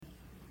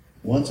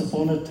Once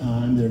upon a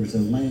time, there was a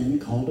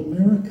land called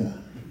America.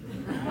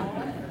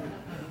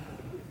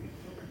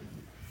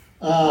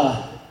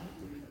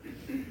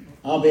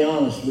 I'll be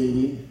honest with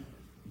you.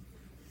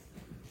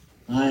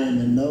 I am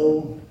in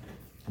no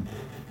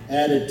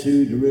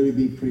attitude to really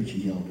be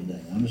preaching y'all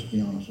today. I'm just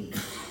be honest with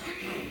you.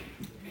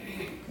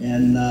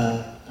 And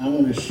I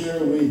want to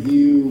share with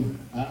you,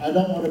 I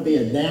don't want to be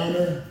a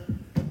downer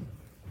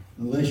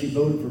unless you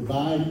voted for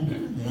Biden,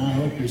 and I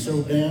hope you're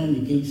so down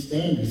you can't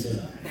stand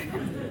yourself.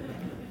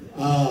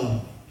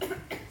 I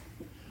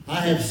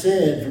have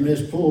said from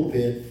this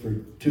pulpit for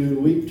 2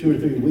 or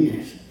 3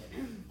 weeks,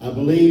 I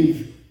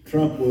believe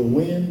Trump will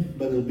win,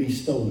 but it'll be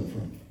stolen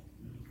from him.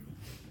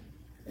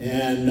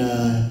 And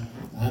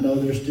I know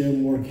there's still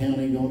more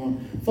counting going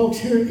on. Folks,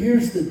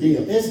 here's the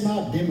deal. It's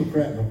not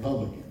Democrat,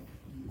 Republican.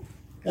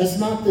 That's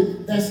not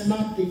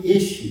the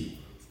issue.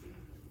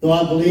 Though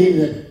I believe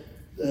that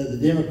the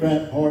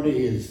Democrat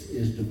Party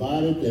is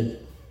divided, that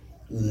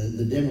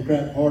the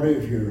Democrat Party,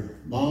 if your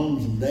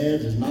moms and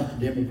dads, is not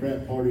the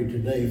Democrat Party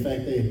today. In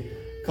fact, they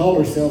call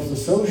themselves the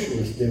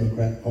Socialist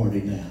Democrat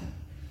Party now.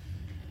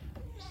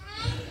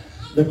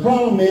 The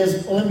problem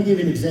is, let me give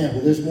you an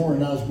example. This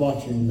morning I was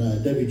watching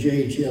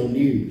WJHL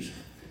News,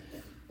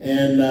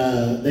 and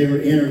they were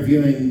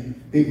interviewing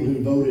people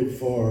who voted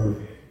for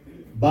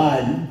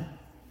Biden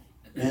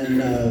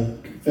and a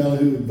fellow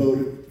who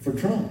voted for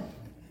Trump.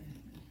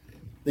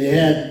 They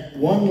had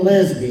one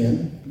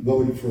lesbian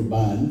voted for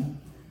Biden.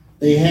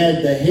 They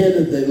had the head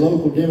of the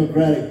local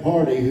Democratic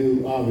Party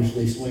who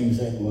obviously swings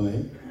that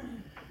way.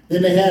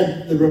 Then they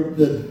had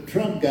the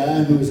Trump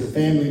guy who was a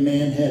family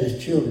man, had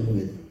his children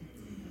with him.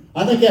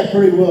 I think that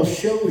pretty well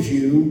shows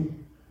you.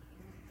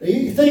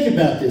 You think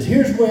about this.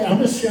 Here's where I'm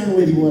just sharing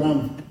with you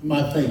what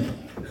my thinking.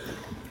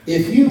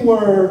 If you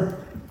were,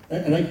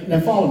 now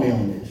follow me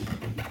on this.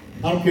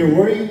 I don't care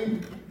where you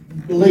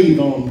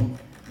believe on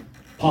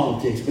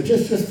politics, but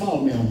just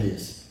follow me on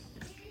this.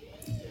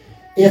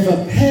 If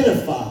a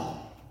pedophile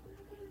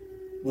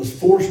was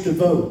forced to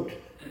vote,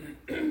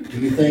 do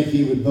you think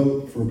he would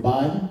vote for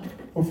Biden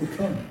or for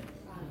Trump?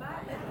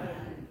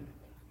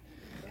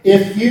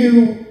 If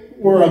you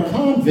were a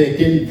convict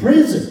in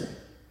prison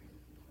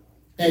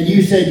and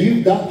you said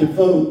you've got to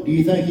vote, do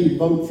you think he'd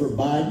vote for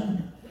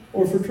Biden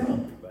or for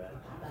Trump?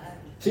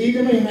 See, you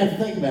don't even have to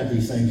think about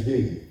these things, do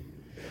you?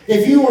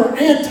 If you were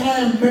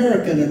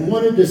anti-American and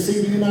wanted to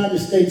see the United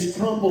States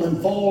crumble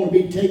and fall and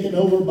be taken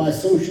over by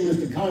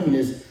socialists and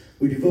communists,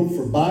 would you vote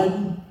for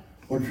Biden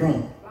or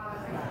Trump?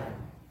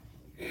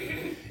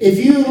 If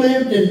you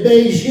lived in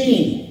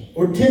Beijing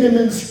or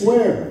Tiananmen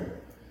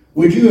Square,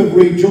 would you have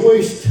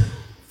rejoiced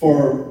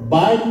for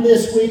Biden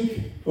this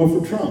week or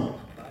for Trump?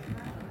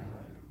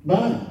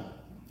 Biden.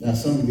 Now,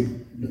 some of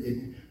you,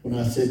 when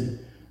I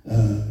said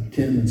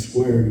Tiananmen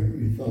Square,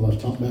 you thought I was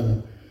talking about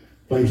a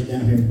place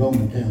down here in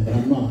Bowmantown, but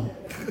I'm not.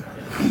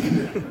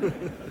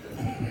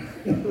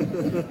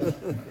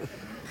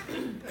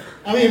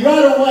 I mean,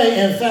 right away,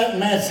 in fact,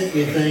 Matt sent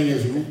me a thing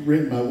is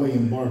written by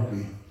William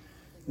Barclay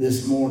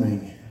this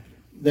morning,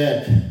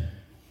 that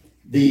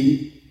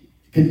the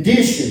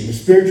condition, the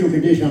spiritual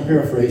condition, I'm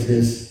paraphrasing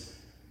this,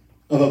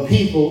 of a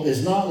people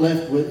is not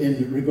left with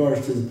in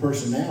regards to the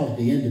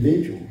personality,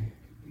 individual,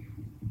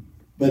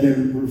 but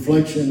in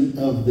reflection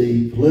of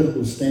the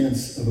political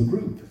stance of a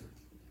group.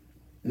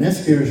 And that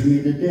scares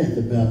me to death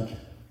about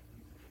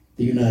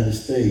the United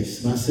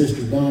States. My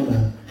sister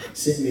Donna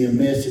sent me a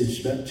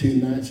message about 2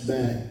 nights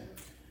back.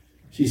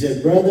 She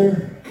said,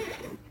 "Brother,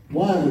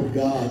 why would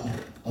God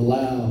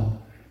allow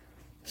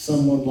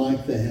someone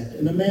like that?"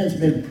 And the man's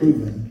been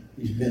proven.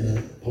 He's been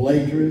a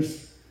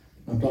plagiarist.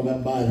 I'm talking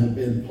about Biden, has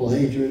been a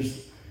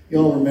plagiarist.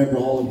 Y'all remember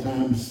all the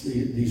times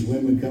these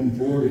women come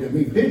forward. I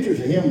mean, pictures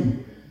of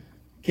him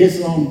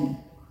kissing on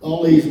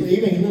all these,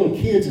 even little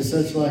kids and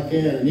such like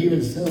that, and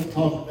even still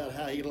talking about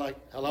how he like,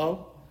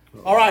 hello?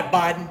 All right,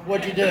 Biden,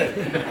 what'd you do?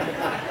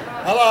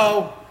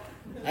 Hello?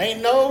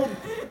 Ain't no,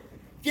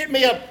 get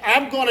me up,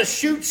 I'm going to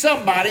shoot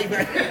somebody.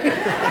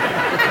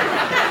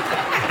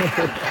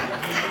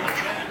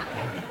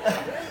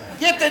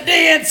 Get the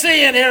DNC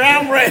in here,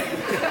 I'm ready.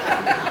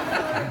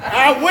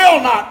 I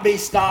will not be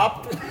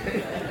stopped.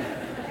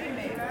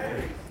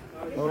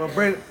 Oh, no,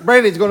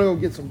 Brady's going to go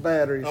get some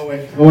batteries. Oh,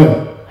 wait.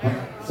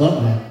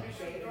 Something happened.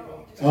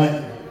 All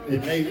right.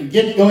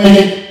 Go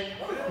ahead.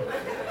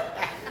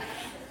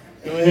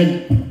 Go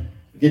ahead.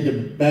 Get the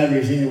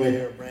batteries anyway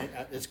there, Brent.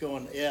 It's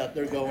going, yeah,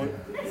 they're going.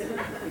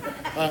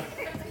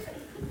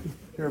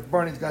 Here,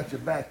 Barney's got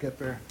your back up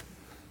there.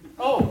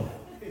 Oh.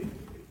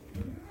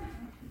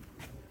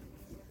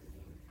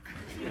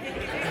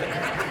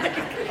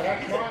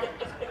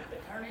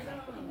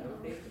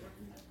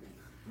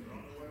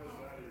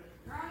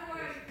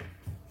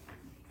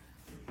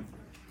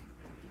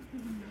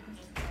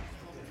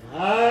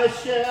 I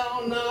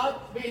shall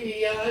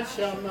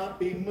not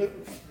be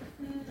moved.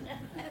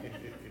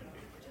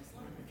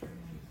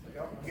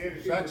 Don't forget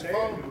if you were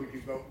dead, who would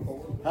you vote for?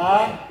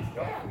 Huh?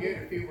 Don't forget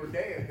if you were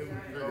dead, who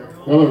would you vote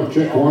for? Hello,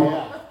 check one.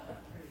 Yeah.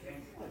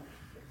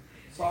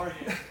 Sorry.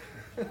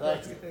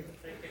 Thank you.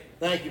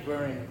 Thank you,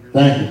 Bernie.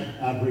 Thank you.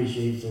 I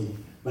appreciate it. So,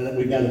 but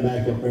we got it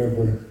back up there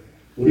for.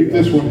 Keep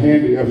this one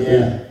handy up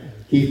there. Yeah,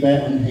 keep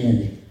that one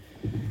handy.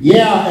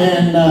 Yeah,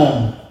 and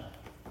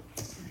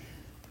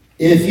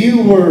if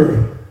you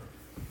were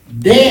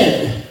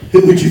dead,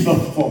 who would you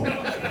vote for?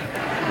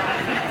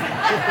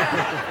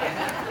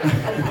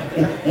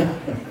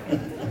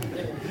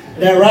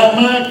 That right,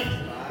 Mike?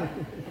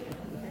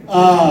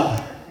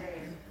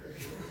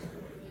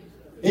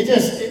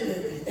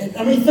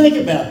 I mean, think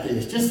about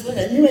this.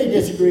 And you may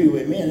disagree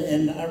with me,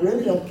 and I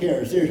really don't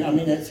care. Seriously, I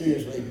mean that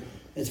seriously.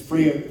 It's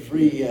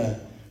free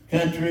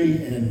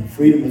country and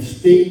freedom of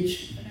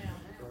speech.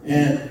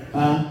 And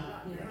for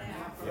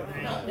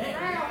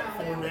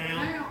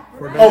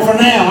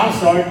now. I'm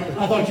sorry.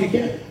 I thought you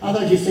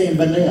were saying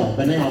Benel.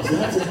 So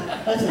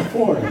that's in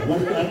Florida.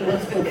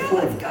 Let's go to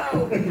Florida.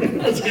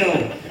 Let's go.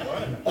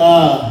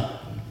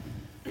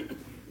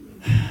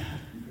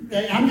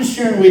 I'm just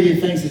sharing with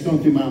you things that's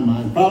going through my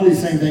mind. Probably the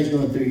same things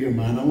going through your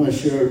mind. I want to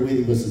share with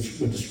you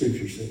what the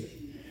scripture says.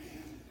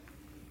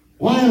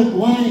 Why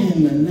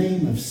in the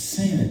name of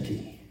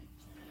sanity?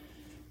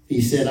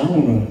 He said, I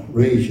want to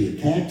raise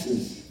your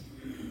taxes.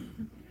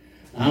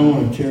 I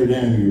want to tear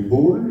down your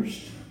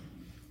borders.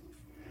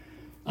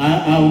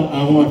 I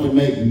want to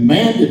make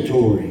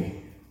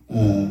mandatory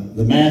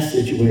the mask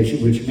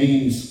situation, which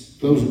means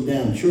closing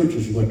down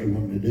churches is what they're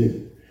wanting to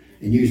do,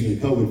 and using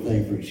the COVID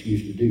thing for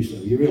excuse to do so.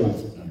 You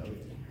realize that, don't you?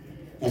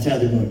 That's how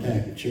they're going to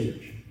attack the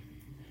church.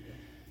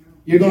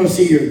 You're going to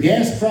see your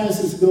gas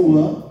prices go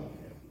up.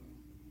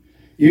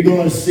 You're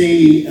going to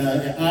see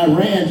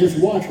Iran. Just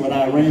watch what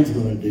Iran's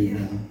going to do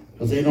now,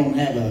 because they don't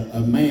have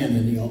a man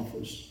in the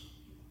office.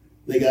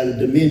 They got a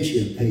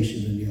dementia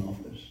patient in the office.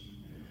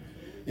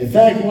 In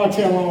fact, watch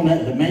how long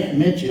that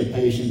dementia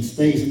patient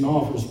stays in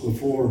office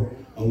before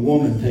a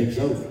woman takes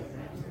over.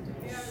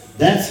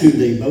 That's who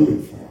they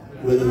voted for,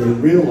 whether they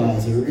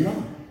realize it or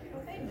not.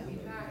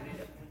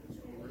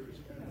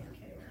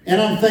 And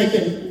I'm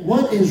thinking,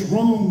 what is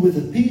wrong with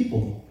the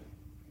people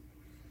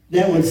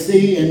that would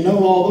see and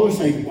know all those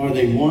things? Are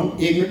they ignorant?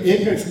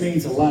 Ignorance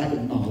means a lack of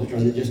knowledge. Are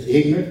they just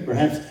ignorant?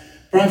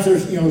 Perhaps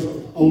there's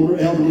older,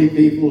 elderly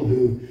people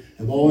who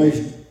have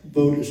always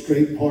voted a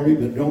straight party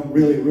but don't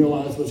really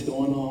realize what's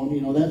going on.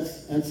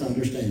 That's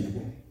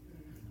understandable.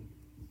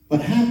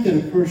 But how could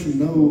a person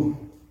know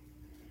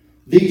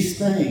these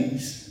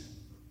things?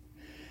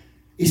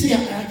 You see,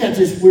 I got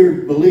this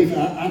weird belief.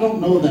 I don't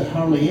know that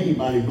hardly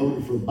anybody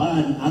voted for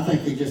Biden. I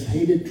think they just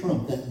hated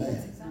Trump that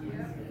bad.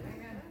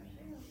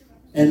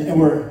 And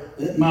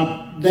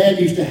my dad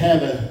used to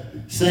have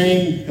a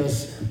saying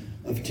because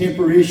of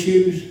temper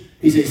issues.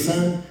 He said,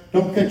 son,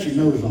 don't cut your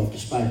nose off to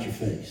spite your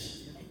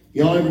face.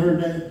 Y'all ever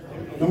heard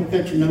that? Don't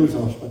cut your nose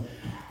off.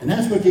 And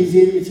that's what these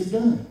idiots have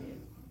done.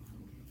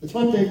 That's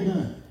what they've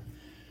done.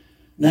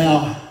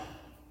 Now,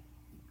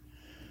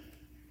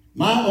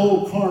 my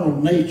old carnal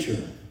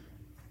nature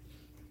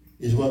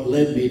is what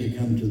led me to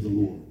come to the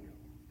Lord.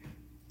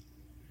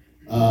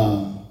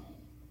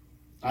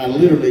 I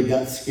literally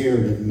got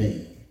scared of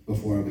me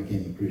before I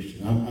became a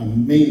Christian. I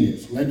mean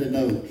this. Linda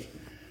knows.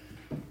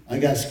 I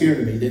got scared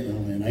of me, didn't I,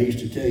 Lynn? I used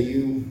to tell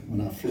you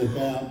when I flip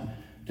out,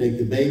 take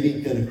the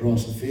baby, cut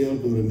across the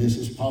field, go to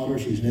Mrs. Potter.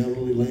 She's an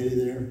elderly lady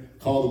there.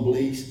 Call the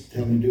police,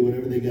 tell them to do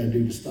whatever they got to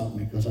do to stop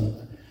me, because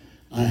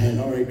I had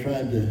already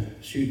tried to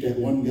shoot that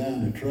one guy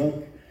in the truck.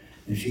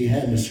 If she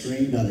hadn't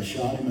screamed, I'd have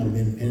shot him. I'd have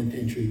been in the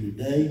penitentiary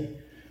today.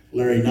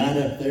 Larry Knight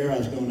up there, I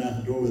was going out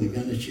the door with a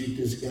gun to shoot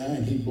this guy,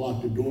 and he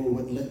blocked the door,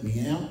 wouldn't let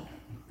me out.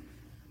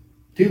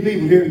 2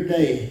 people here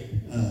today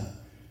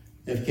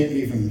have kept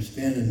me from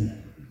spending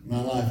my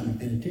life in the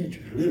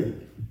penitentiary,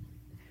 literally.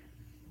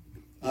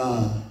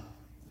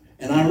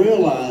 And I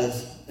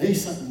realized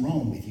there's something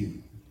wrong with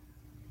you.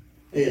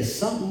 There's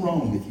something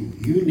wrong with you.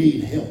 You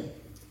need help.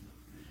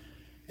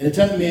 And it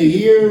took me a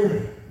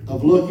year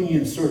of looking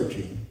and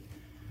searching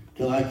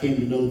till I came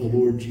to know the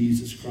Lord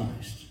Jesus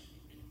Christ.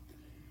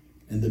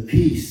 And the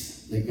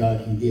peace that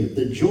God can give,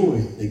 the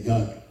joy that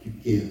God can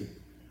give,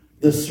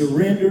 the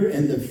surrender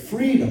and the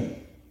freedom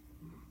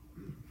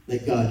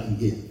that God can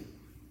give.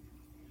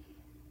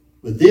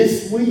 But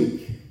this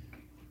week,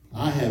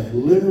 I have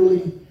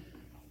literally,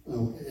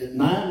 at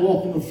night,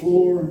 walking the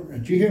floor.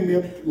 Did you hear me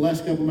up the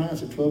last couple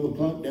nights at 12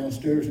 o'clock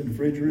downstairs in the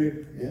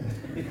refrigerator? Yeah.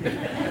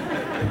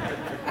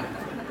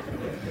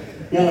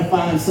 Gotta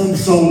find some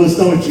solace,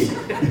 don't you?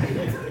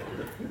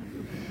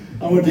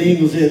 I went to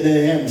Ingles the other day,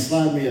 they had them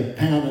slide me 1.5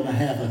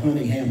 pounds of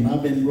honey ham, and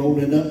I've been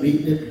rolling it up and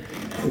eating it.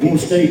 It won't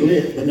stay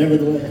lit, but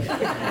nevertheless.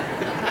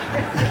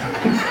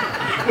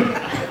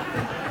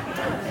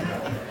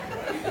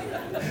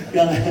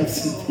 Gotta have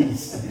some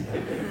peace.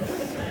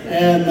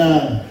 And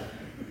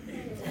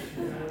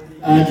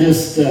I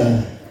just,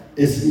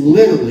 it's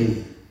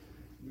literally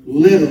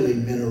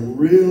been a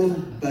real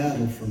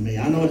battle for me.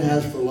 I know it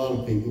has for a lot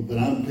of people, but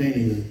I'm telling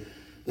you,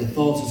 the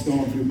thoughts that's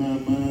going through my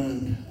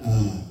mind,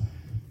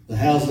 the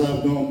houses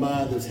I've gone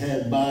by that's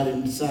had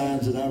Biden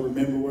signs that I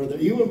remember where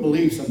you wouldn't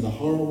believe some of the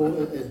horrible,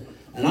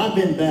 and I've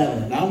been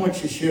battling. I want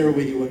you to share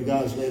with you what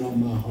God's laid on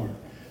my heart.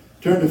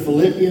 Turn to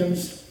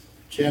Philippians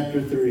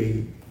chapter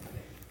 3,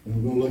 and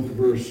we're going to look at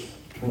verse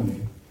 20.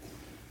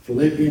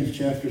 Philippians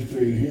chapter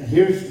 3.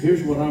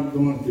 Here's what I'm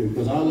going through,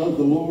 because I love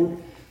the Lord.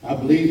 I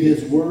believe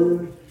His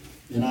Word,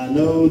 and I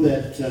know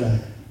that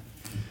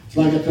it's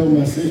like I told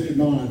my sister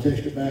Dawn. I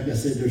texted her back. I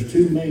said there's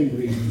two main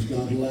reasons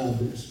God allowed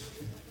this.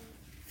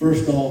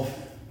 First off,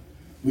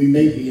 we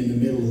may be in the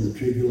middle of the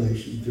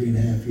tribulation,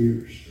 3.5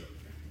 years,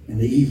 and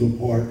the evil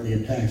part, the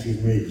attacks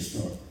getting ready to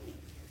start.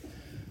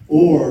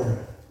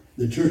 Or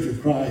the Church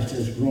of Christ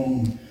has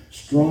grown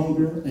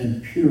stronger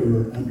and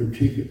purer under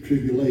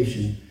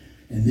tribulation,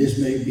 and this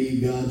may be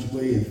God's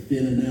way of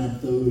thinning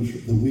out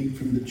the wheat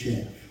from the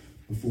chaff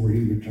before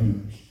He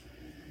returns.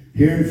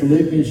 Here in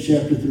Philippians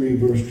chapter 3,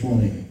 verse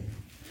 20,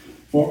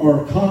 for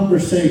our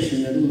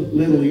conversation, and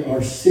literally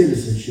our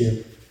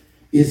citizenship,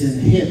 is in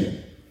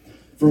heaven,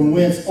 from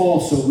whence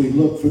also we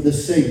look for the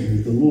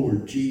Savior, the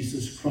Lord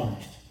Jesus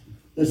Christ.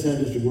 Let's have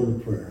just a word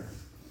of prayer.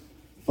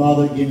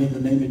 Father, again, in the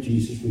name of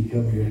Jesus, we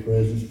come in your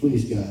presence.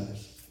 Please guide us.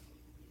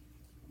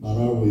 Not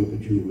our will,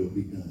 but your will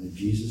be done. In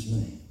Jesus'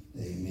 name,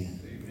 amen.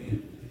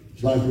 Amen.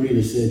 It's like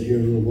Rita said here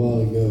a little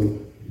while ago,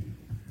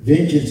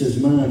 vengeance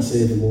is mine,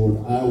 saith the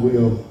Lord, I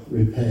will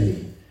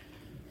repay.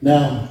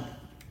 Now,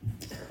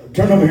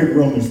 turn over here to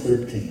Romans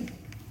 13.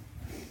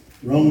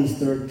 Romans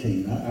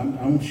 13.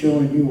 I'm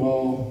showing you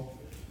all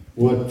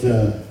what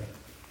the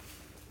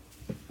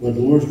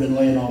Lord's been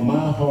laying on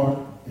my heart,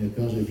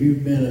 because if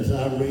you've been as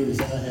I read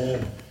as I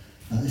have,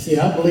 see,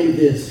 I believe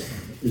this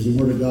is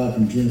the Word of God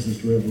from Genesis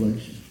to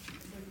Revelation.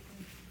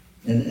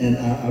 And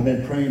I've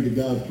been praying to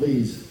God,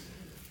 please,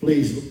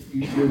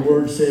 your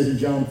Word says in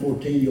John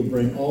 14, you'll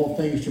bring all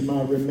things to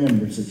my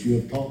remembrance that you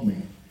have taught me.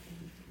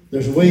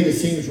 There's a way that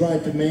seems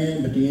right to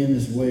man, but the end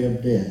is the way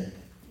of death.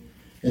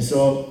 And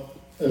so,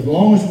 as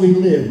long as we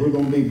live, we're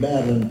going to be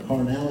battling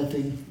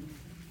carnality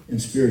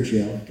and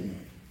spirituality.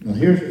 Now,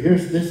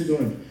 this is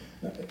going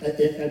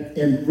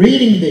to, in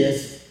reading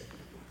this,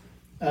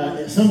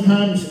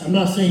 sometimes, I'm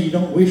not saying you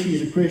don't wish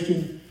you're a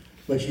Christian,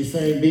 but she's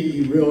saying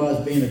you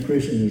realize being a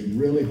Christian is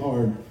really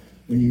hard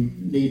when you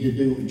need to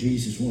do what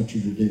Jesus wants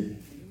you to do.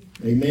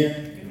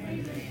 Amen?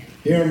 Amen.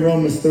 Here in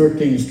Romans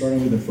 13,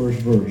 starting with the first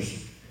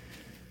verse.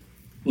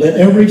 Let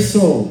every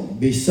soul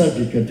be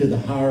subject unto the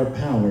higher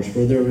powers,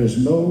 for there is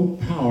no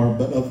power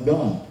but of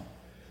God.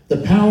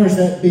 The powers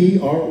that be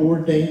are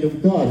ordained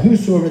of God.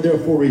 Whosoever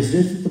therefore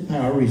resisteth the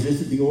power,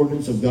 resisteth the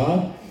ordinance of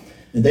God,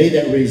 and they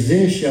that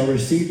resist shall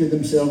receive to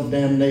themselves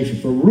damnation.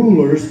 For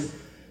rulers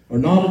are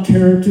not a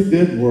terror to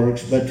good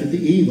works, but to the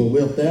evil.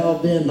 Wilt thou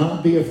then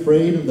not be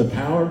afraid of the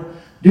power?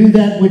 Do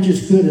that which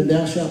is good, and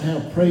thou shalt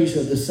have praise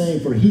of the same.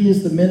 For he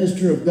is the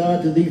minister of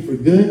God to thee for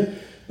good.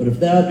 But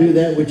if thou do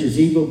that which is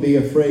evil, be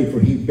afraid.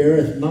 For he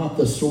beareth not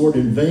the sword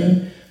in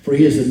vain. For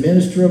he is a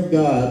minister of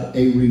God,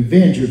 a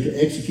revenger to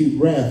execute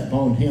wrath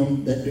upon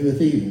him that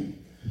doeth evil.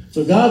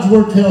 So God's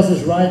word tells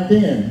us right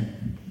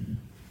then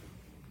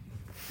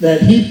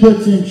that he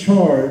puts in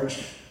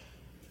charge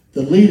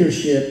the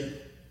leadership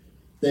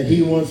that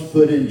he wants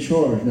put in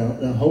charge.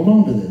 Now hold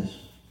on to this.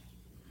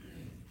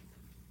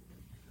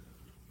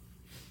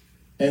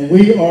 And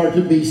we are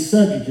to be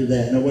subject to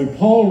that. Now, when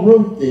Paul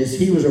wrote this,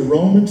 he was a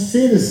Roman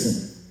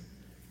citizen.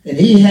 And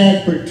he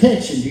had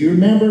protection. Do you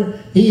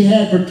remember? He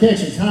had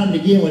protection. Time and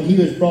again, when he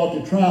was brought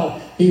to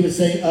trial, he would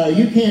say,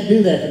 you can't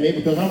do that to me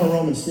because I'm a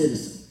Roman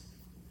citizen.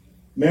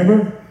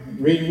 Remember?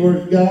 Reading the Word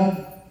of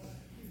God?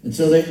 And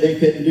so they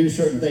couldn't do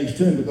certain things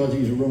to him because he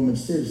was a Roman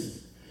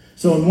citizen.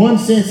 So in one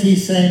sense,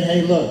 he's saying,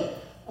 hey, look,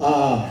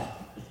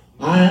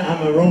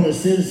 I'm a Roman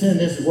citizen.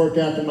 This has worked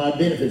out to my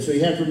benefit. So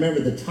you have to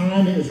remember the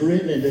time it was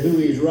written and to who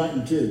he's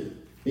writing to.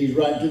 He's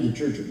writing to the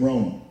church at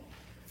Rome.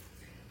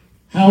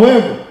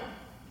 However,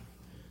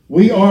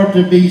 we are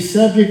to be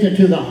subject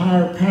unto the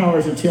higher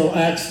powers until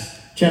Acts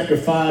chapter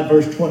 5,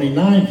 verse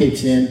 29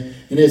 kicks in.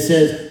 And it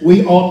says,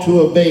 we ought to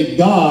obey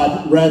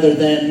God rather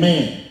than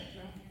man.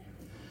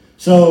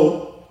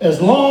 So as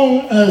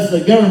long as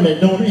the government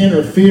don't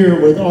interfere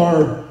with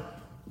our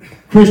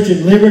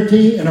Christian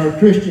liberty and our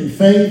Christian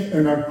faith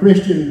and our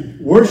Christian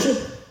worship,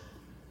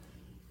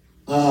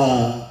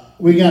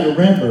 we got to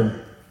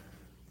remember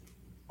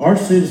our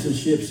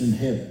citizenship's in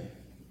heaven.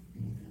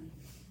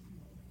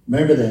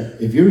 Remember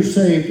that. If you're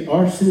saved,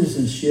 our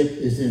citizenship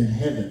is in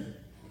heaven.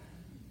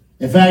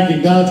 In fact,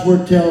 God's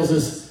word tells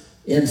us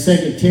in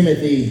 1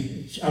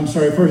 Timothy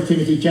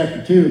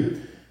chapter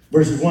 2,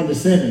 verses 1 to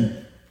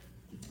 7,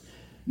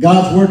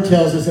 God's word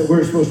tells us that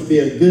we're supposed to be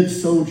a good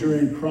soldier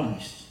in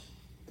Christ.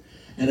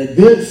 And a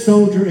good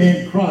soldier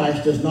in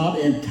Christ does not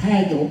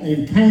entangle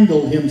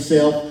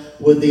himself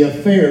with the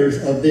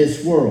affairs of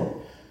this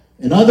world.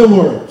 In other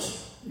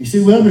words, you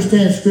see, we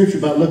understand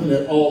Scripture by looking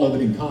at all of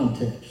it in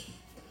context.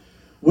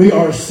 We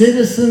are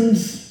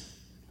citizens,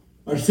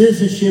 our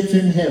citizenship's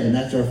in heaven.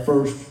 That's our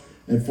first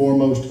and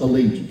foremost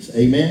allegiance.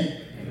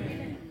 Amen?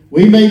 Amen?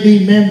 We may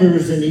be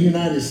members in the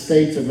United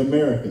States of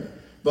America,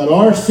 but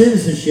our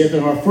citizenship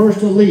and our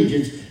first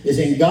allegiance is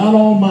in God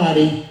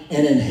Almighty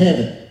and in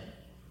heaven.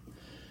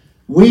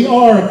 We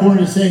are,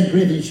 according to 2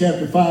 Corinthians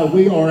chapter 5,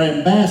 we are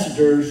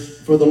ambassadors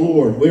for the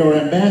Lord. We are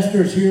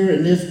ambassadors here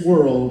in this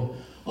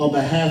world on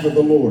behalf of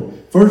the Lord.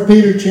 1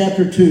 Peter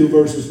chapter 2,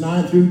 verses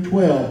 9 through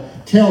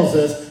 12 tells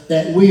us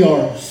that we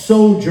are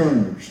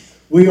sojourners.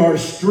 We are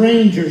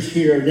strangers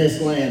here in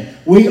this land.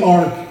 We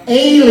are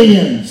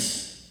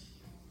aliens.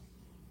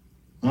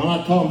 I'm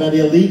not talking about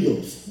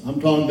illegals.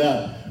 I'm talking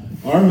about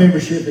our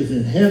membership is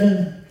in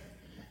heaven,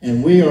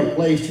 and we are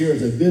placed here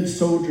as a good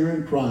soldier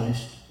in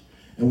Christ.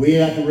 And we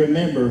have to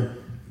remember,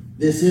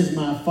 this is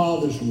my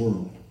Father's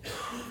world.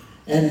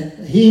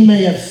 And he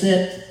may have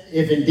set,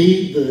 if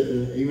indeed,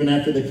 even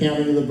after the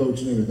counting of the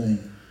votes and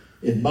everything,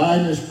 if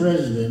Biden is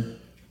president,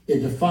 it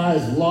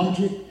defies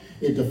logic,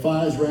 it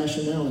defies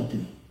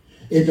rationality.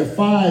 It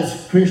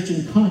defies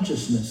Christian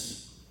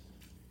consciousness.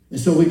 And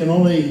so we can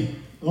only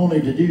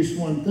deduce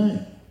one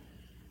thing,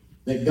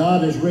 that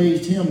God has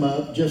raised him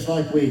up, just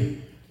like we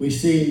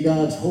see in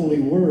God's holy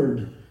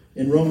word.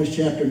 In Romans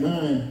chapter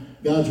 9,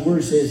 God's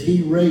word says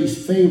he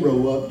raised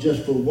Pharaoh up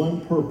just for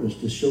one purpose,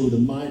 to show the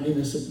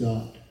mightiness of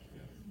God.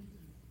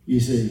 You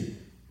see.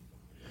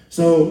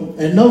 So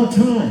at no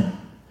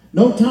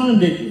time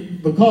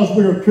did, because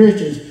we are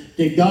Christians,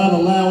 did God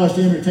allow us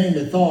to entertain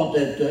the thought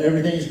that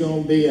everything's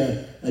going to be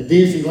a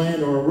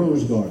Disneyland or a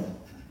rose garden.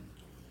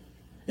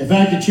 In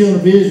fact, the children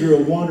of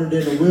Israel wandered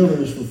in the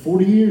wilderness for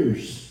 40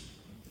 years.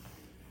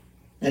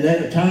 And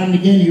at time and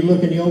again, you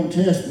look in the Old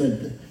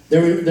Testament,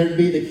 there'd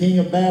be the king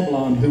of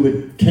Babylon who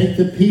would take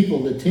the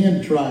people, the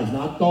 10 tribes,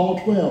 not all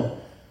 12,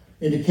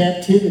 into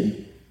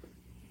captivity.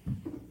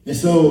 And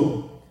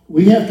so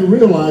we have to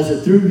realize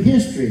that through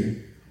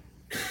history,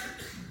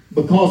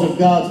 because of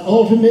God's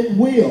ultimate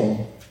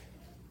will,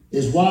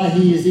 is why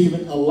he has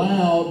even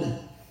allowed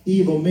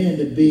evil men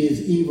to be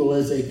as evil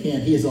as they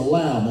can. He has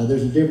allowed. Now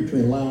there's a difference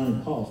between allowing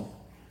and causing.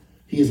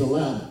 He has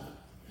allowed it.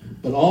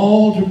 But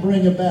all to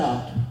bring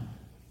about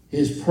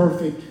his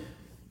perfect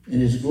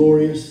and his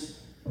glorious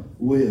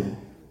will.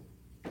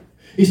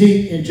 You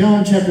see, in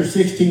John chapter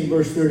 16,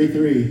 verse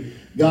 33,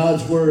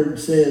 God's word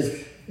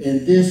says,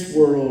 in this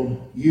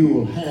world you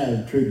will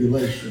have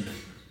tribulation,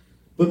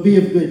 but be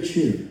of good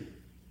cheer,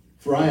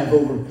 for I have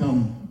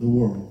overcome the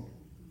world.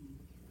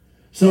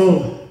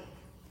 So,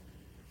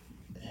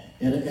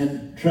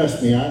 and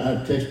trust me,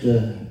 I texted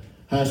a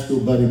high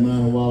school buddy of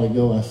mine a while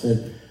ago. I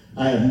said,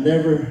 I have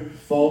never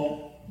fought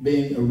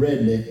being a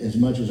redneck as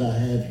much as I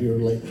have here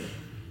lately.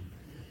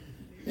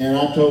 And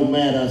I told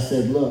Matt, I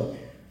said, look,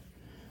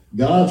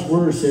 God's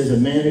word says a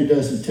man who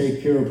doesn't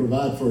take care or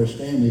provide for his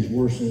family is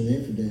worse than an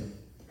infidel.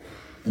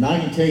 And I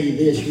can tell you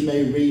this, you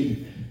may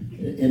read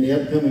in the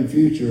upcoming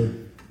future,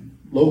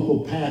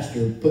 local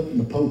pastor putting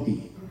the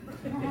pokey.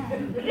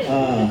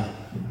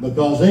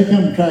 Because they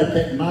come to try to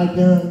take my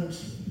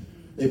guns,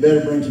 they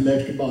better bring some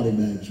extra body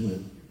bags with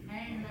them.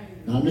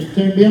 Now, I'm just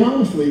being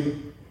honest with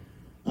you.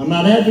 I'm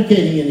not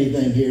advocating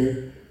anything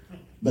here,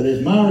 but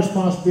it's my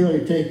responsibility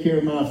to take care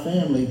of my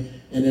family.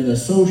 And in a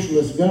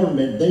socialist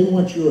government, they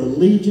want your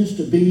allegiance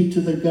to be to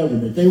the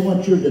government. They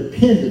want your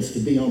dependence to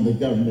be on the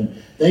government.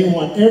 They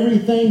want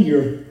everything,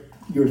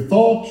 your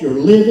thoughts, your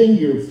living,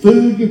 your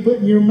food you put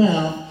in your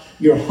mouth,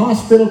 your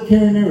hospital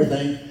care and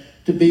everything,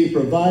 to be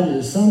provided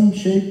in some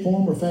shape,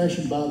 form, or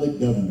fashion by the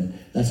government.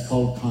 That's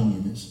called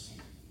communism.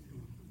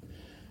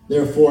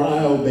 Therefore,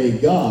 I obey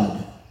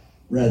God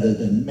rather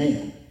than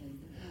man.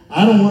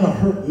 I don't want to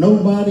hurt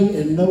nobody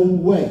in no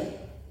way.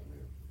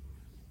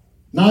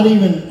 Not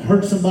even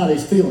hurt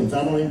somebody's feelings.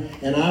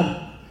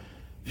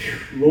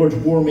 Lord's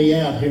wore me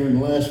out here in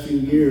the last few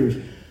years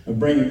of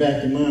bringing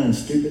back to mind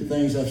stupid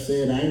things I've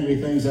said,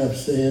 angry things I've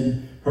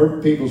said,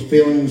 hurt people's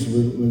feelings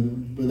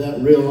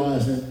without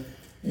realizing it.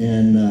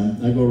 And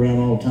I go around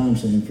all the time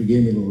saying,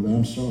 forgive me, Lord.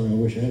 I'm sorry. I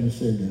wish I hadn't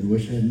said that. I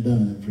wish I hadn't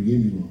done that. Forgive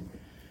me, Lord.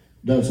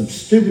 Done some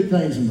stupid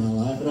things in my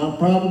life, and I'll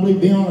probably,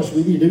 be honest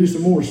with you, do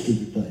some more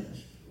stupid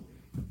things.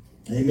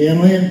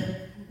 Amen, Lynn?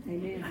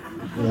 Amen.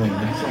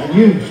 Yeah, I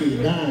knew she's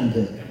dying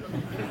to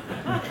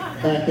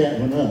back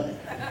that one up.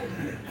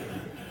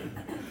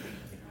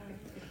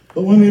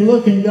 But when we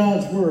look in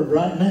God's word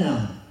right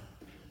now,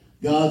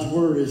 God's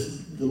word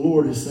is, the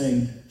Lord is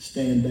saying,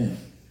 stand down.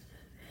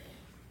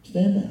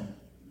 Stand down.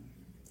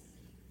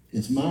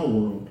 It's my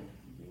world.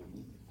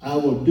 I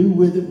will do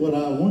with it what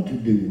I want to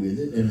do with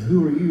it, and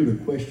who are you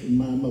to question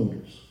my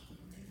motives?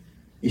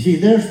 You see,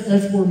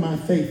 that's where my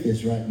faith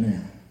is right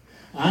now.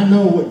 I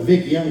know what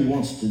Vic Young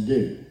wants to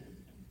do.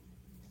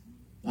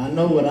 I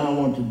know what I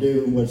want to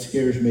do, and what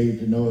scares me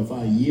to know if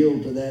I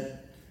yield to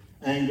that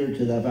anger,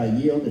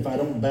 if I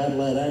don't battle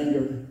that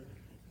anger,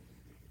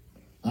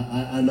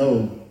 I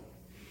know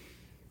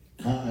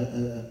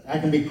I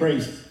can be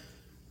crazy.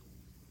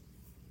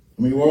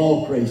 I mean, we're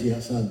all crazy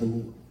outside the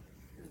Lord.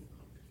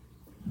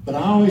 But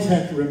I always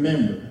have to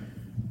remember,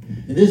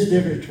 and this is the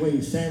difference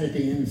between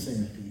sanity and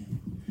insanity.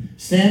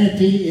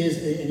 Sanity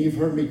is, and you've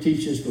heard me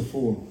teach this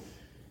before,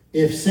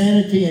 if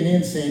sanity and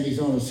insanity is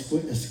on a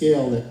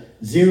scale that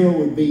 0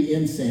 would be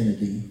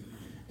insanity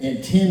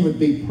and 10 would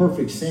be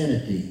perfect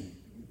sanity,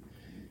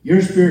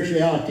 your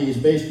spirituality is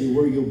basically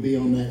where you'll be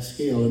on that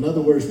scale. In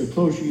other words, the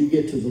closer you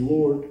get to the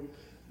Lord,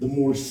 the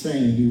more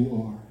sane you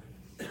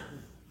are.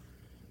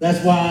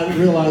 That's why I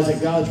realize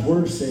that God's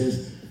word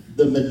says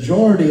the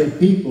majority of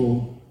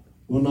people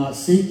will not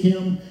seek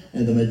him,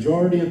 and the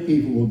majority of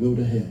people will go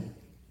to hell.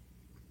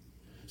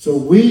 So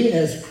we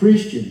as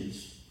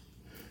Christians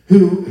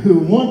who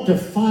want to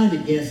fight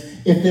against,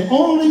 if the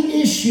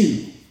only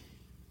issue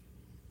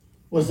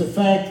was the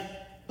fact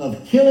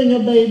of killing a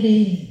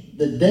baby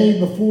the day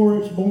before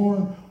it's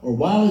born, or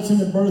while it's in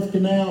the birth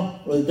canal,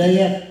 or the day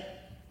after,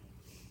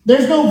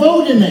 there's no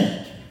vote in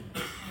that.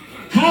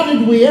 How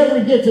did we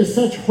ever get to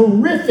such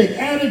horrific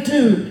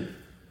attitude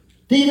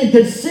to even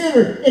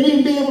consider and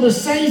even be able to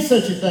say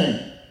such a thing?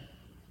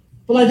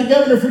 But like the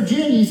governor of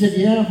Virginia, he said,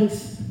 yeah,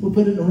 we'll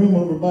put it in a room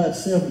over by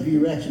itself if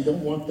you actually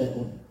don't want that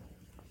one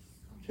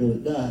till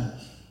it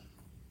dies.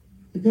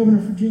 The governor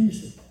of Virginia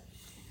said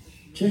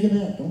that. Check it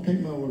out. Don't take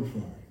my word for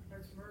it.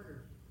 That's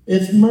murder.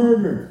 It's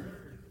murder.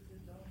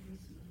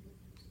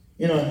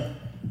 You know,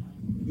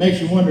 makes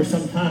you wonder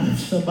sometimes if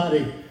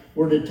somebody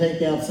were to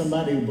take out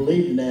somebody who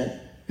believed in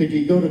that, could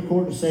you go to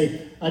court and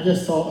say, I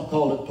just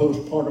called it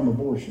postpartum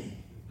abortion?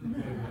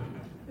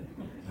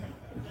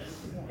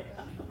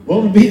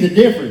 What would be the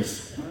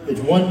difference?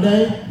 It's 1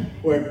 day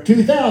or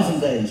 2,000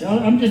 days.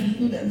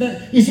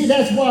 You see,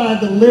 that's why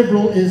the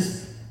liberal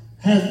has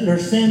their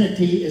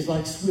sanity is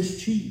like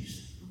Swiss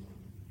cheese.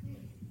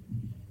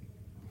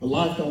 The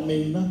life don't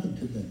mean nothing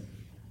to them.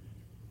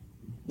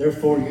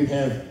 Therefore, you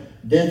have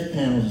death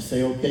panels that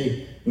say,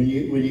 okay, when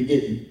you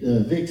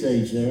get Vic's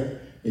age there,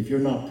 if you're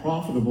not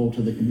profitable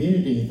to the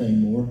community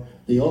anything more,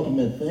 the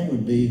ultimate thing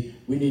would be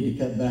we need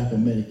to cut back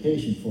on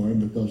medication for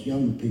him because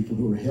younger people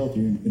who are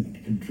healthier and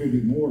can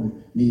contribute more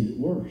need it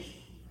worse.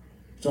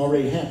 It's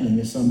already happening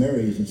in some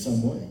areas in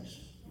some ways.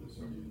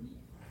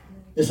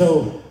 And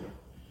so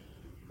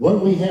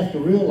what we have to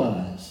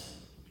realize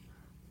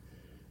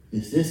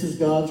is this is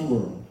God's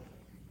world.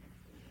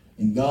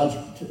 And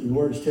God's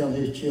word is telling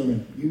his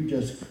children, you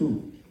just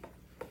cool.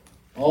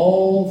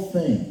 All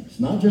things,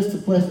 not just the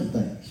pleasant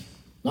things,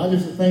 not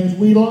just the things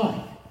we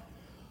like.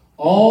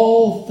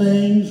 All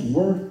things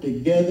work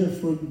together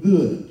for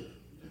good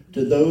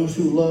to those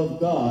who love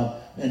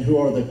God and who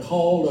are the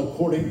called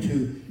according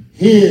to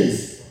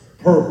his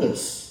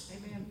purpose.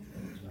 Amen.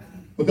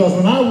 Because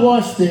when I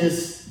watch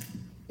this,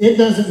 it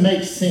doesn't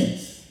make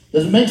sense.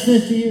 Does it make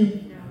sense to you?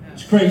 No.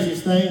 It's the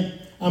craziest thing.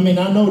 I mean,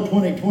 I know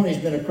 2020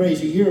 has been a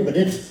crazy year, but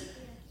it's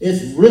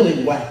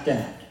really whacked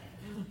out.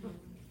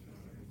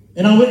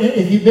 And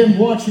if you've been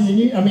watching the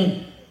news, I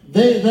mean,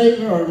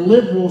 they are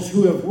liberals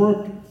who have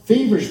worked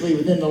feverishly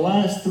within the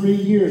last 3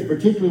 years,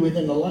 particularly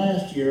within the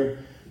last year,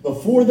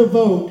 before the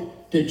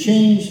vote, to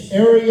change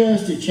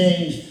areas,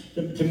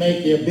 to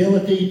make the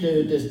ability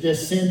to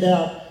just send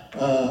out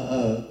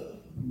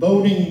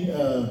voting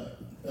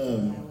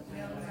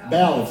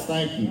ballots.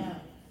 Thank you.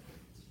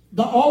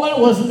 All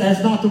that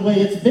that's not the way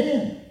it's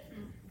been.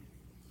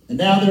 And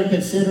now they're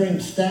considering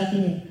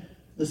stacking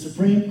the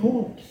Supreme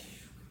Court.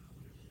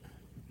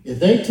 If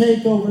they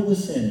take over the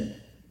Senate,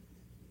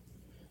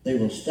 they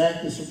will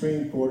stack the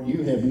Supreme Court.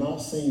 You have not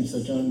seen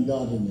such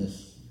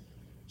ungodliness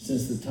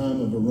since the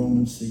time of a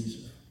Roman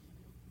Caesar.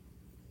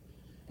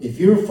 If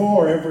you're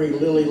for every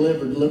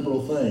lily-livered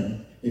liberal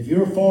thing, if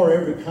you're for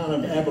every kind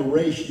of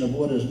aberration of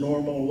what is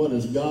normal and what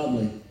is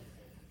godly,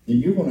 then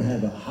you're going to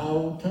have a high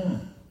old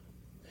time.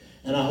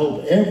 And I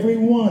hope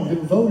everyone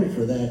who voted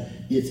for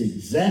that gets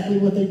exactly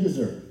what they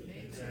deserve.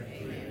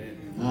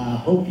 I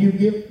hope you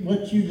get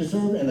what you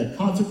deserve and the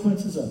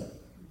consequences of it.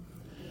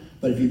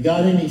 But if you've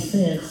got any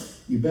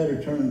sense, you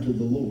better turn to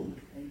the Lord.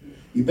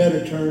 You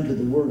better turn to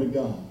the Word of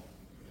God.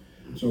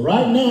 So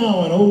right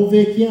now in old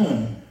Vic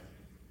Young,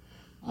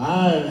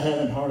 I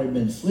haven't hardly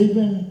been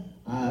sleeping.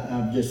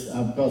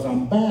 Because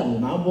I'm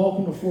battling. I'm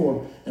walking the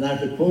floor and I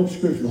have to quote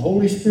Scripture. The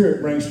Holy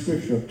Spirit brings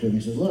Scripture up to me.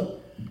 He says,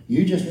 look,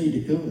 you just need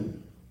to cool it.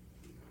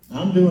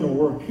 I'm doing a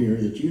work here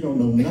that you don't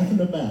know nothing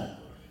about.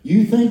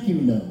 You think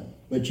you know,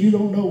 but you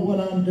don't know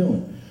what I'm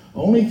doing.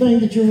 Only thing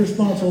that you're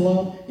responsible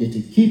of is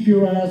to keep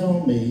your eyes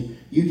on me.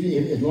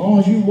 As long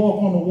as you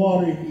walk on the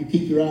water, you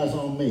keep your eyes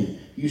on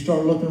me. You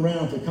start looking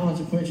around at the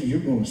consequences,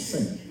 you're going to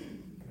sink.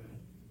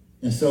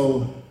 And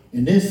so,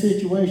 in this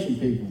situation,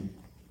 people,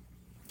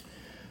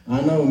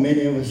 I know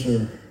many of us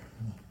are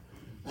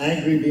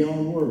angry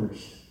beyond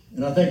words.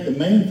 And I think the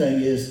main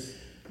thing is,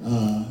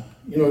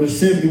 there's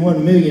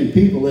 71 million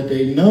people that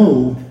they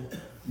know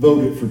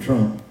voted for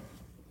Trump.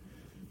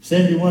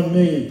 71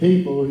 million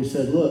people who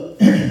said, look,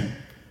 the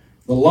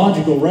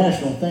logical,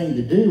 rational thing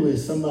to do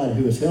is somebody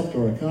who has helped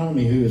our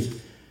economy, who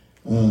has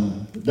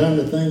done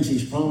the things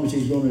he's promised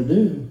he's going to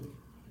do,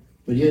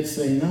 but yet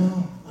say,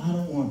 no, I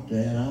don't want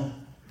that.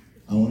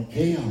 I want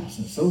chaos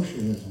and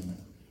socialism and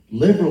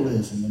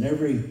liberalism and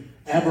every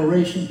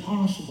aberration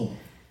possible.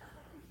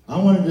 I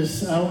want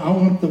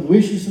the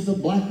wishes of the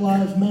Black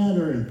Lives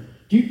Matter. And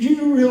do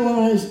you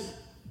realize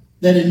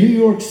that in New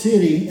York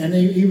City and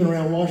even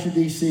around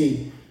Washington,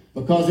 D.C.,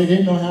 because they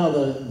didn't know how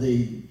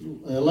the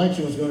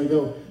election was going to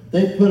go,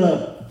 they put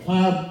up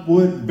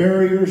plywood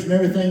barriers and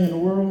everything in the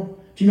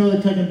world? Do you know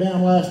they took them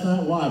down last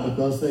night? Why?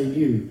 Because they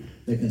knew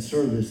the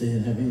conservatives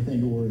didn't have anything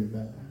to worry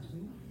about.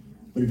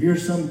 But if you're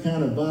some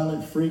kind of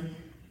violent freak,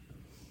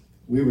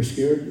 we were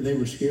scared, they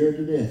were scared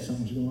to death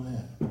something was going to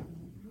happen.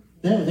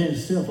 That within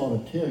itself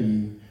ought to tell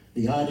you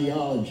the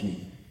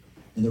ideology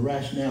and the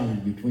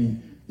rationality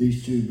between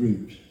these two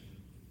groups.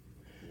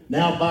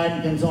 Now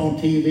Biden comes on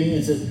TV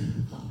and says,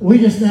 we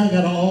just now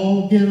got to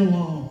all get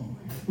along.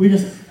 We're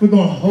going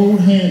to hold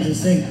hands and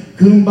sing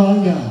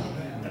Kumbaya.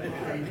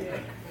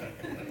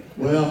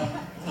 Well,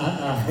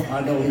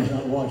 I know he's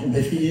not watching,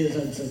 but if he is,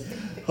 I'd say,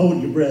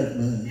 hold your breath,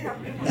 bud.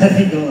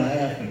 That ain't going to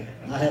happen.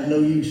 I have no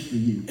use for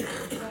you.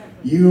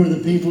 You are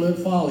the people that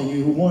follow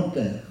you who want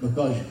that,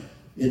 because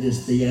it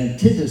is the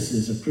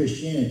antithesis of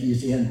Christianity.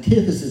 It's the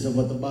antithesis of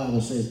what the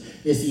Bible says.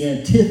 It's the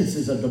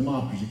antithesis of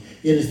democracy.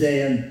 It is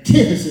the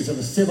antithesis of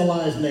a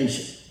civilized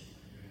nation.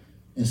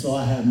 And so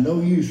I have no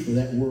use for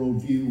that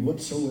worldview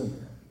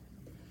whatsoever.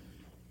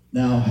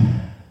 Now,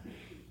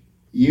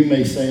 you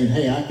may say,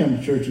 hey, I come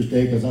to church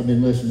today because I've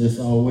been listening to this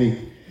all week.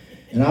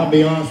 And I'll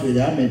be honest with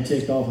you, I've been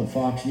ticked off at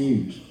Fox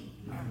News.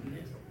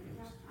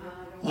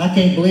 I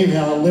can't believe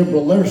how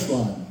liberal they're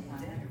sliding.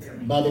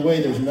 By the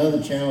way, there's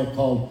another channel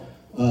called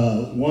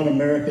One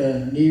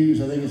America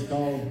News, I think it's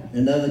called.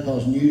 Another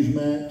called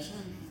Newsmax.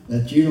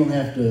 That you don't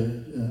have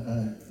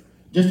to,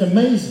 just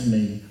amazes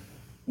me.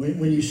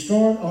 When you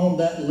start on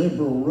that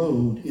liberal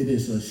road, it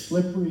is a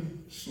slippery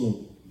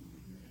slope.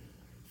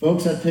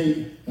 Folks, I tell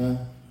you,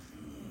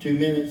 2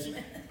 minutes.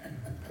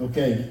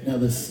 Okay, now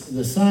the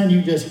sign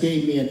you just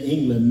gave me in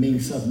England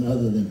means something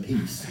other than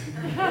peace.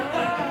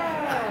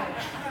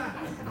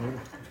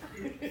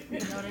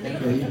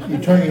 Okay, you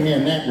turn your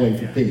hand that way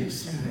for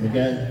peace,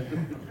 okay?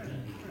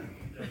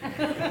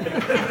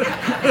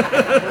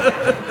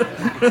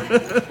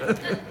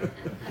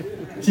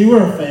 See,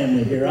 we're a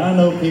family here. I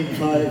know people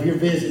probably, if you're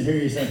visiting here,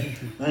 you say,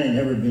 I ain't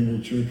never been to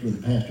a church where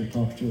the pastor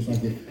talks to us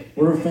like this.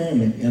 We're a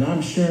family, and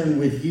I'm sharing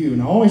with you,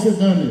 and I always have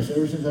done this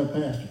ever since I've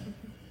pastored.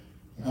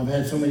 I've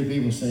had so many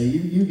people say,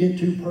 you get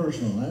too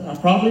personal. I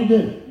probably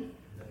do.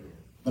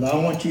 But I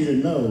want you to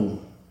know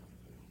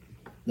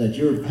that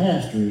your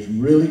pastor is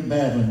really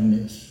battling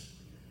this.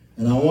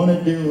 And I want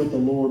to do what the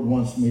Lord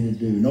wants me to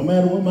do, no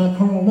matter what my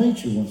carnal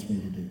nature wants me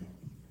to do.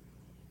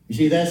 You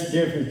see, that's the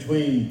difference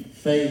between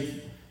faith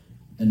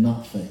and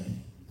not faith.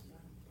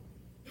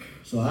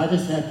 So I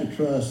just have to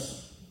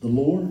trust the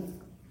Lord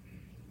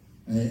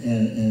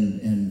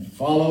and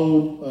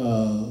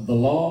follow the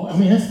law. I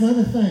mean, that's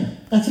another thing.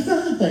 That's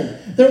another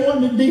thing. They're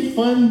wanting to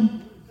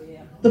defund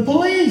the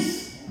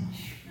police.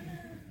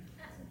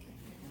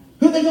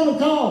 Who are they going to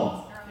call?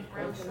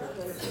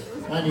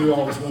 I knew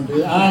y'all was going to do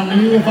that. I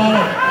knew if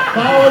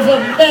I was a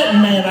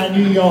betting man, I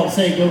knew y'all would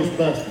say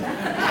Ghostbusters.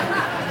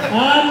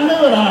 I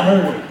knew it. I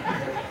heard it.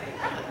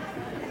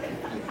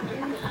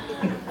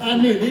 I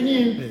knew it, didn't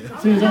you?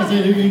 As soon as I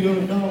said, who are you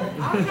going to call?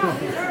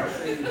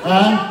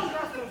 Huh?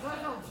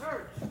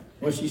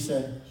 What'd she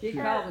say? She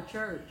called the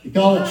church. She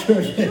called the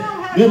church.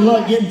 Good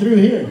luck getting through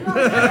here. If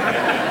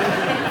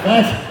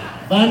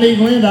I need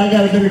Linda, I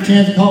got a better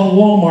chance of calling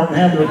Walmart and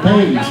having her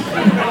page.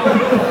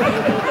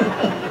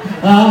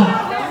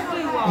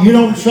 You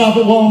don't shop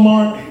at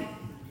Walmart?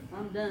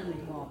 I'm done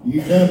with Walmart.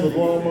 You done with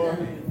Walmart?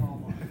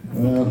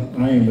 Well,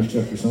 I ain't much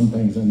up for some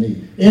things I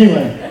need.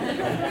 Anyway,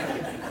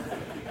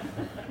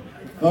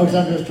 folks,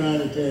 I'm just trying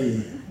to tell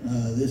you,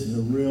 this is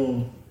a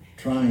real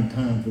trying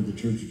time for the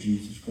Church of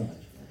Jesus Christ.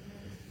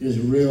 It is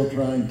a real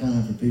trying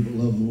time for people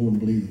who love the Lord and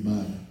believe the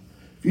Bible.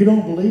 If you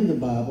don't believe the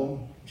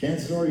Bible,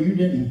 chances are you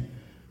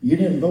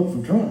didn't vote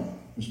for Trump,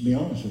 let's be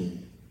honest with you.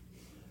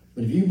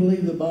 But if you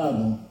believe the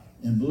Bible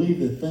and believe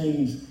the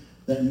things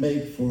that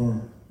make for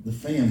the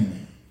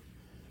family,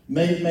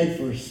 make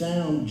for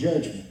sound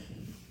judgment.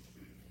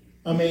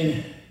 I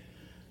mean,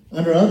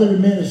 under other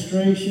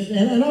administrations,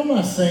 and I'm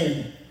not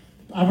saying,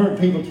 I've heard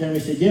people tell me,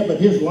 say, yeah,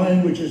 but his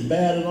language is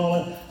bad and all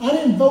that. I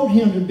didn't vote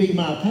him to be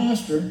my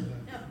pastor.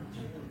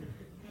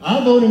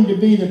 I voted him to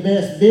be the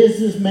best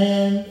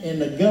businessman in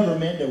the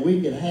government that we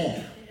could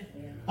have.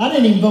 I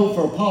didn't even vote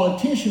for a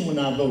politician when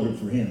I voted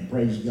for him,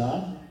 praise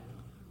God.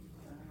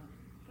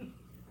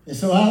 And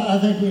so I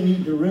think we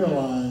need to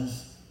realize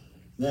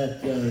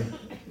that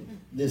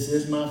this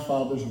is my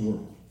Father's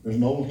world. There's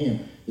an old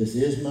hymn. This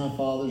is my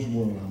Father's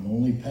world. I'm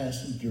only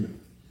passing through.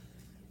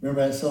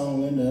 Remember that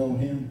song, Linda, that old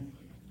hymn?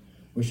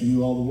 Wish I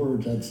knew all the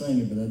words. I'd sing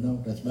it, but I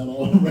don't. That's about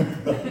all I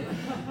remember.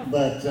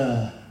 But,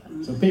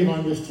 so people,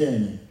 I'm just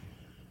telling you,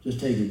 just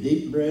take a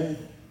deep breath.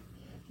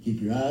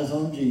 Keep your eyes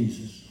on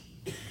Jesus.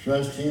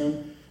 Trust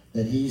him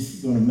that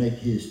he's going to make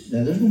his.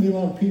 Now, there's going to be a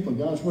lot of people.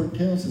 God's word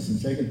tells us in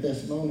 2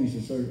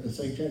 Thessalonians, the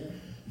 2nd chapter,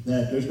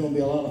 that there's going to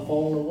be a lot of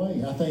falling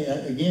away. I think,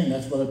 again,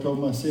 that's what I told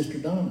my sister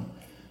Donna.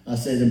 I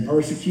said, in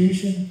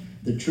persecution,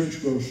 the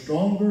church grows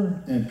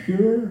stronger and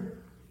purer,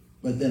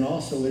 but then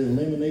also it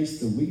eliminates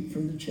the wheat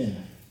from the chaff.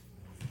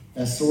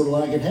 That's sort of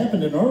like it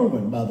happened in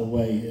Irwin, by the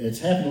way. It's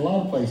happened in a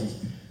lot of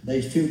places.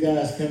 These two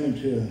guys coming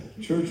to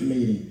a church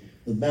meeting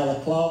with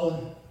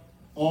balaclava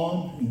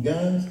on and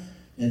guns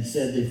and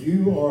said, if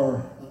you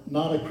are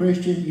not a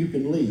Christian, you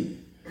can leave.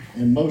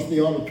 And most of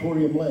the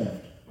auditorium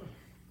left.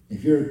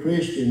 If you're a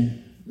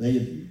Christian,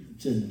 they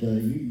said,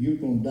 you're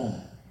going to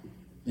die.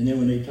 And then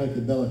when they took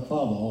the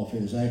balaclava off,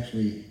 it was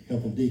actually a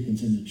couple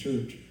deacons in the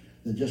church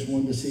that just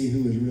wanted to see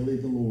who was really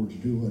the Lord's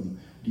and who wasn't.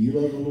 Do you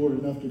love the Lord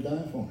enough to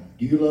die for him?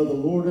 Do you love the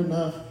Lord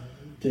enough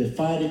to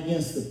fight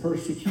against the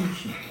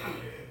persecution?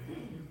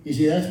 You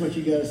see, that's what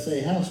you got to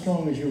say. How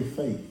strong is your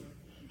faith?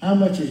 How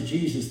much is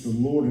Jesus the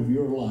Lord of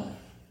your life?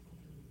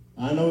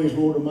 I know he's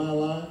Lord of my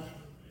life,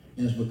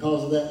 and it's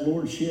because of that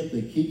lordship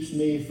that keeps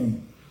me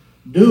from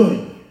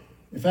doing.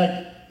 In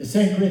fact, in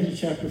 2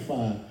 Corinthians chapter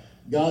 5,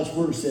 God's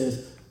word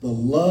says, the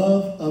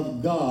love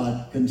of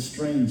God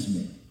constrains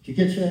me. Did you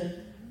catch that?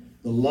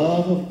 The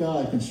love of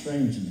God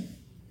constrains me.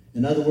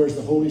 In other words,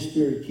 the Holy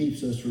Spirit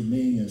keeps us from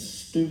being as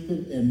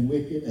stupid and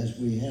wicked as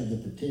we have the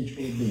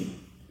potential of being.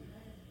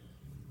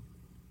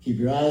 Keep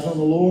your eyes on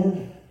the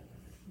Lord.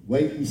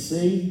 Wait and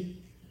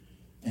see.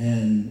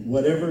 And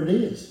whatever it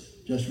is,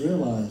 just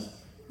realize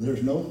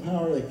there's no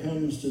power that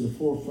comes to the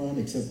forefront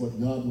except what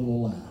God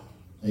will allow.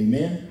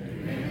 Amen?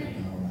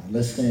 Amen. All right.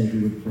 Let's stand if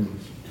you would,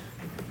 please.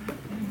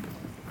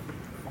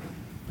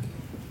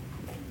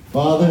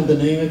 Father, in the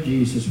name of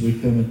Jesus,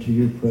 we come into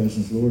your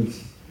presence. Lord,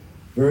 it's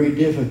very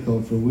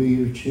difficult for we,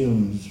 your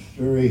children. It's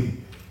very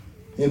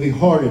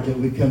heavy-hearted that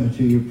we come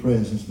into your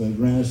presence, but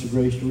grant us the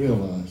grace to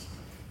realize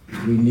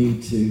that we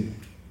need to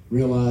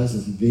realize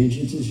that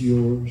vengeance is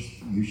yours,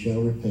 you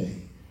shall repay.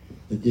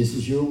 That this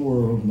is your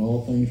world and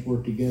all things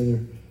work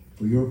together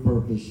for your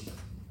purpose,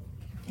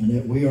 and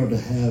that we are to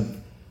have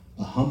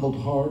a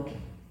humbled heart.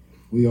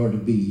 We are to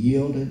be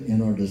yielded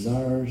in our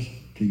desires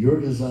to your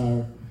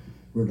desire.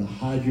 We're to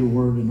hide your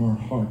word in our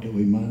heart that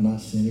we might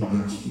not sin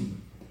against you.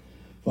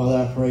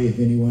 Father, I pray if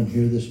anyone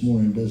here this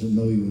morning doesn't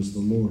know you as the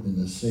Lord and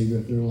the Savior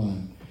of their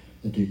life,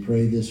 that they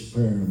pray this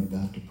prayer I'm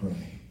about to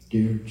pray.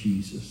 Dear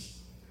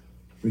Jesus,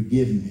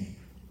 forgive me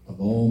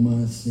of all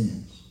my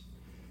sins.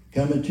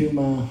 Come into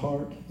my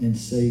heart and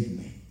save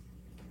me.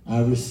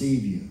 I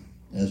receive you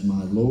as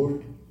my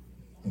Lord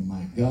and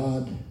my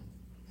God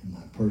and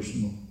my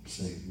personal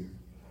Savior.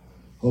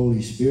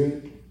 Holy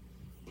Spirit,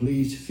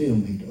 please fill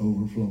me to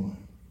overflowing.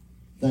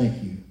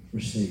 Thank you for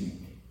saving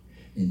me.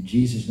 In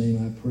Jesus' name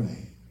I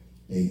pray.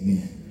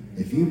 Amen.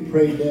 If you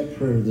prayed that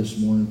prayer this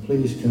morning,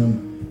 please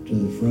come to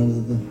the front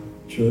of the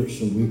church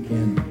so we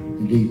can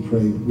indeed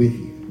pray with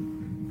you.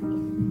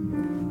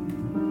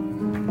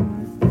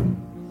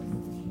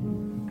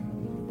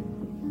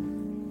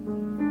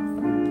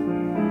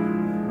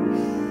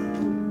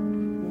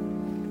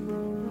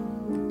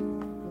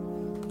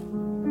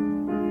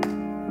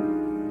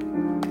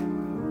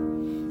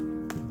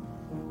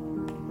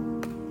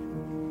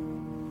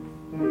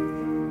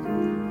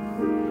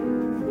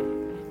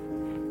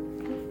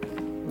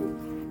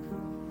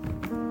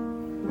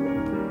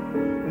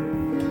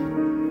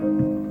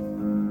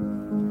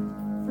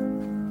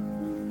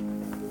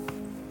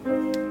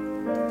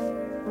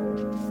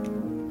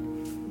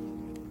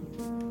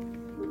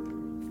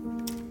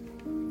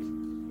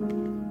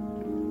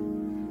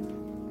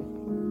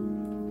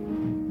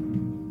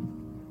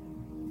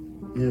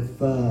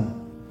 If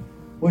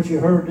what you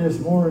heard this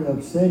morning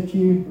upset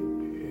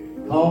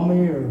you, call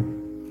me or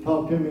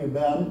talk to me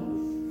about it.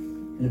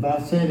 And if I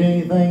said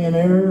anything in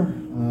error,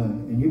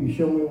 and you can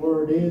show me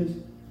where it is,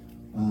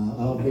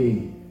 I'll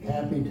be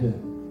happy to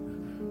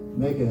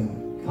make a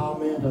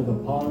comment of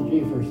apology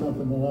for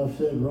something that I've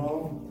said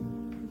wrong.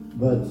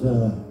 But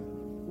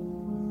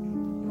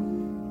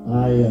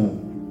I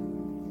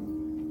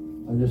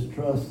just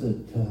trust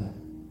that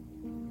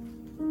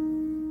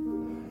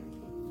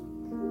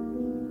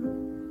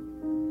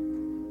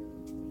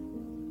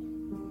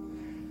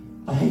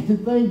I hate to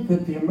think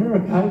that the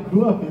America I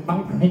grew up in, my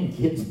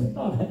grandkids may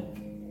not have.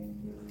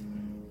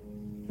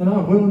 And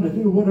I'm willing to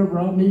do whatever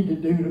I need to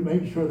do to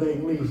make sure they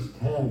at least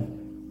have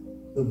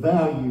the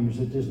values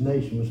that this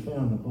nation was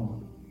founded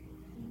upon.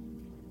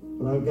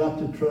 But I've got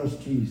to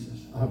trust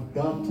Jesus. I've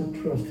got to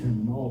trust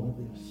him in all of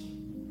this.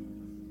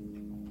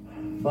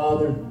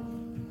 Father,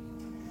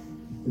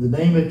 in the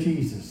name of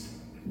Jesus,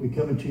 we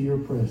come into your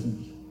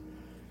presence.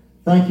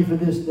 Thank you for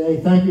this day.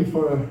 Thank you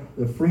for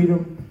the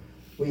freedom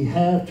we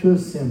have to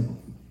assemble.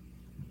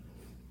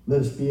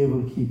 Let us be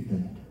able to keep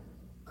that.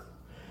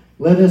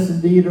 Let us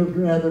indeed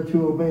rather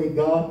to obey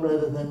God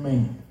rather than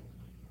man.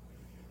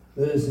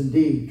 Let us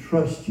indeed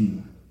trust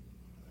you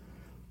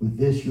with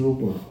this your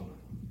world.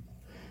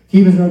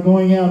 Keep us in our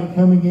going out and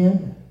coming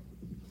in,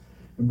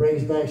 and bring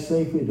us back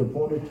safely at the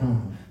appointed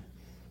time.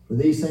 For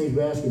these things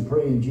we ask and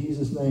pray in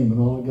Jesus' name, and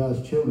all of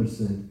God's children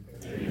said,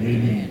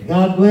 Amen.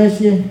 God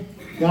bless you.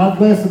 God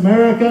bless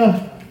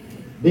America.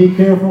 Be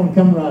careful and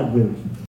come ride with us.